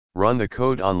Run the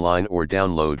code online or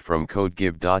download from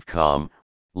codegive.com,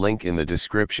 link in the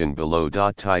description below.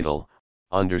 Title: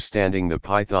 Understanding the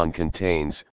Python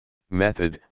Contains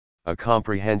Method, a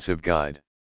Comprehensive Guide.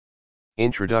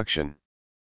 Introduction.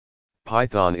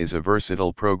 Python is a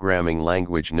versatile programming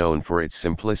language known for its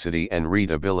simplicity and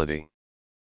readability.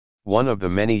 One of the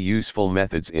many useful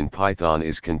methods in Python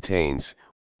is contains,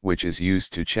 which is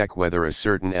used to check whether a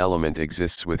certain element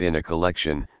exists within a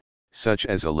collection, such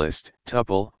as a list,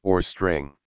 tuple, or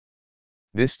string.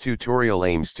 This tutorial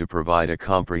aims to provide a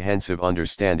comprehensive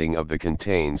understanding of the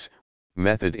contains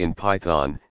method in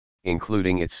Python,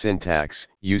 including its syntax,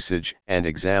 usage, and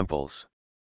examples.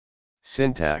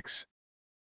 Syntax.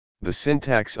 The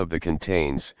syntax of the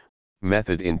contains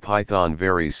method in Python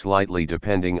varies slightly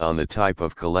depending on the type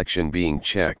of collection being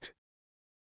checked.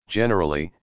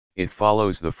 Generally, it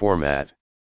follows the format.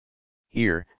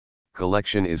 Here,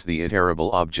 collection is the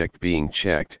iterable object being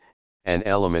checked, and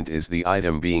element is the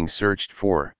item being searched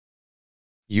for.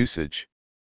 Usage.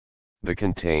 The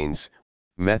contains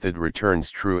method returns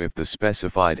true if the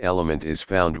specified element is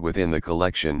found within the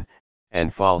collection,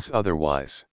 and false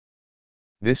otherwise.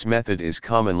 This method is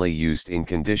commonly used in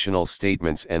conditional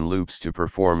statements and loops to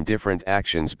perform different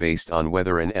actions based on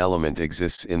whether an element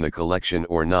exists in the collection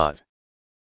or not.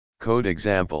 Code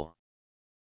example.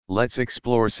 Let's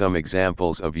explore some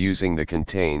examples of using the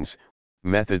contains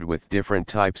method with different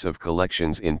types of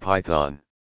collections in Python.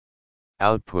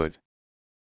 Output.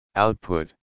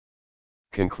 Output.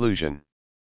 Conclusion.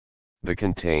 The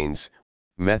contains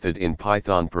method in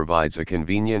Python provides a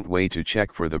convenient way to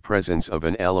check for the presence of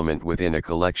an element within a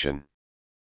collection.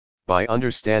 By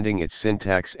understanding its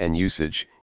syntax and usage,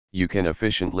 you can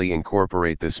efficiently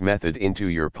incorporate this method into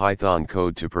your Python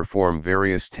code to perform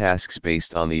various tasks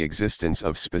based on the existence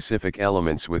of specific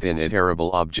elements within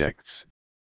iterable objects.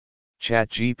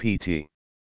 ChatGPT.